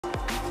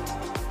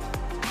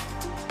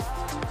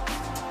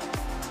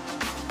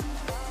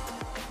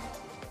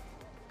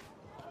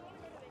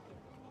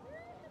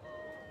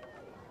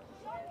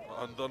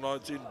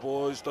U19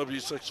 boys,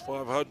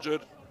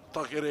 W6500,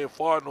 Takere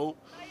final.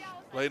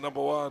 Lane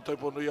number 1,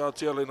 Taupo Nui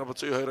Aotea. Lane number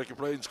 2, Hauraki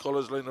Plains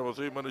College. Lane number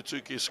 3,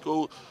 Manituki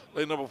School.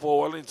 Lane number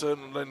 4,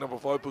 Wellington. Lane number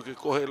 5,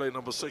 Pukekohe. Lane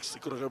number 6, Te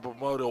Kurakaupa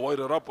Māori o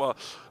Wairarapa.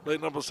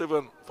 Lane number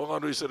 7,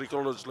 Whanganui City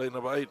College. Lane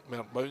number 8,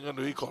 Mount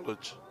Maunganui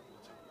College.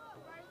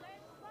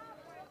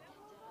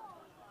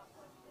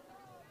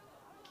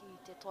 Ki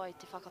te toi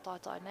te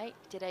whakataitai nei,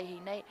 te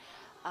reihi nei.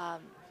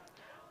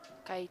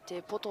 Kei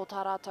te poto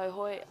tā rātou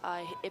hoi,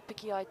 e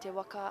piki ai te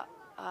waka,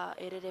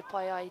 e rere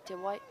pai ai te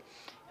wai.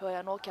 Hoi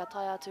anō kia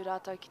tai atu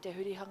rātou ki te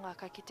hurihanga,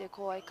 ka ki te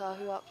ko ai ka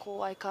hua,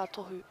 ko ai ka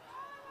tohu.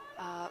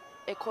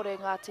 E kore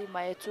ngā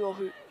tīma e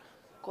tuohu,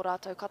 ko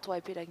rātou katoa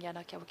i pirangi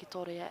ana kia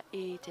wakitore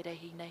i te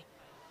reihi nei.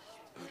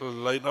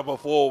 Lane number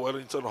 4,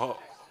 Wellington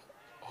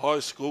High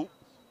School,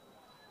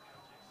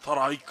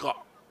 Taraika.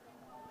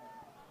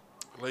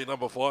 Lane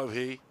number 5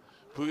 here,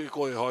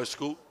 Pukekohe High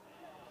School.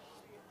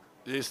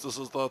 Yes, this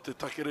is the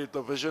Takere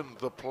division,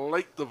 the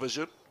plate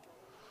division,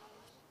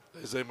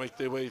 as they make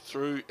their way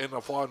through in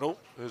the final,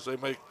 as they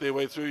make their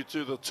way through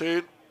to the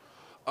turn.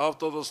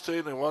 After this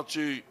turn, and once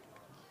you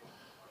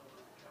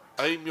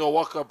aim your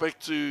waka back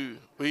to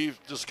where you've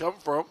just come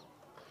from,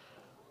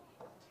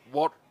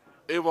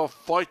 whatever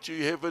fight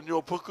you have in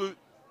your puku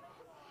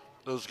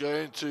is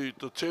going to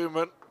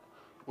determine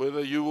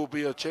whether you will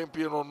be a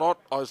champion or not.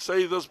 I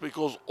say this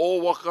because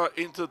all waka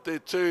entered their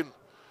turn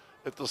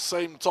at the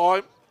same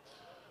time.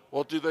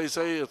 What do they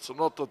say? It's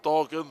not the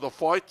dog in the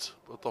fight,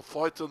 but the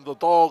fight in the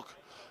dog.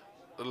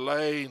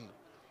 Lane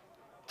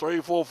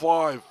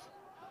 345,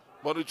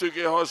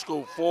 Manituki High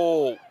School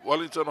 4,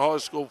 Wellington High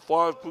School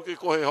 5,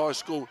 Pukekohe High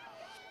School.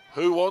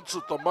 Who wants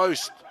it the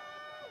most?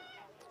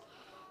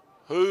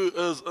 Who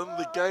is in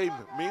the game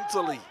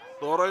mentally?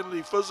 Not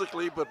only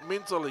physically, but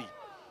mentally.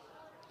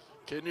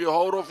 Can you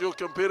hold off your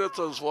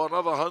competitors for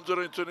another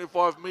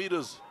 125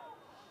 metres?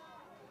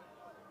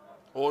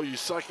 Or are you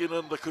sucking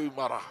in the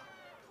kumara?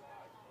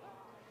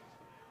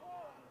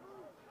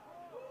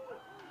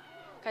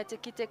 Kei te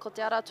kite ko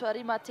te aratua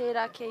rima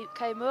tērā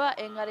kei mua,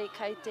 engari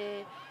kei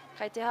te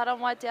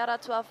haramai te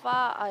aratua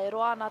whā, e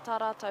roa ana tā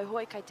rātou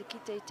hoi, kei te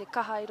kite i te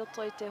kaha i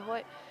roto i te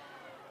hoi.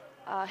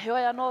 He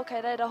oi anō,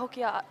 kei reira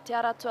hoki te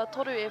aratua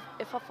toru,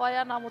 e whawhai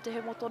ana mo te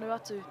hemo tonu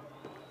atu.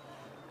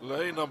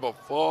 Lane number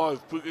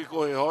 5,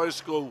 Pukekohe High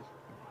School.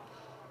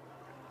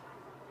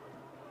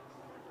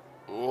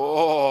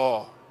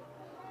 Oh,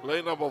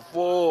 lane number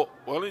 4,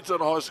 Wellington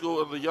High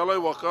School in the yellow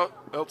waka.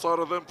 Outside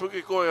of them,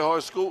 Pukekohe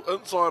High School.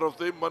 Inside of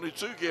them,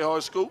 Manituki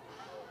High School.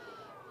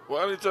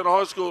 Wellington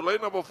High School,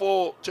 lane number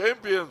 4,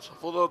 champions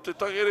for the Te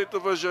Takere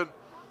division.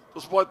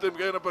 Despite them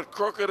going a bit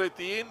crooked at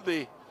the end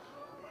there.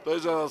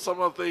 Those are some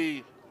of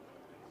the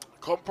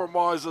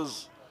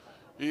compromises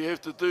you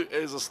have to do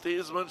as a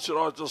steersman. Should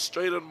I just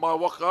straighten my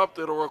waka up?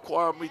 That'll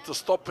require me to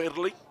stop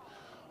paddling.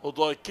 Or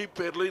do I keep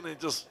paddling and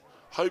just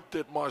hope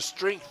that my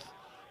strength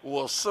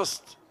will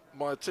assist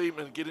my team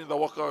in getting the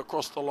waka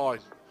across the line?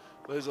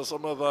 Those are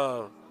some of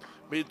the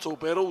mental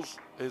battles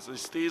as a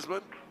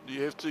steersman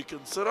you have to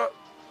consider.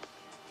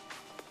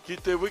 Ki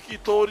te wiki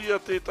tōria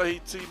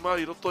tētahi tīma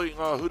i roto i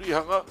ngā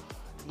hurihanga,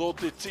 no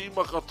te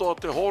tīma katoa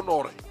te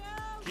honore.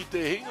 Ki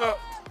te hinga,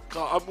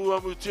 ka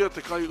amu tia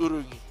te kai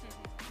urungi.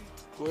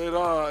 Koe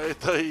rā e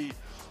tahi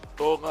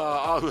o ngā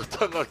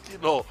āhuatanga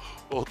kino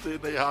o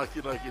tēnei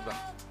hākina kina.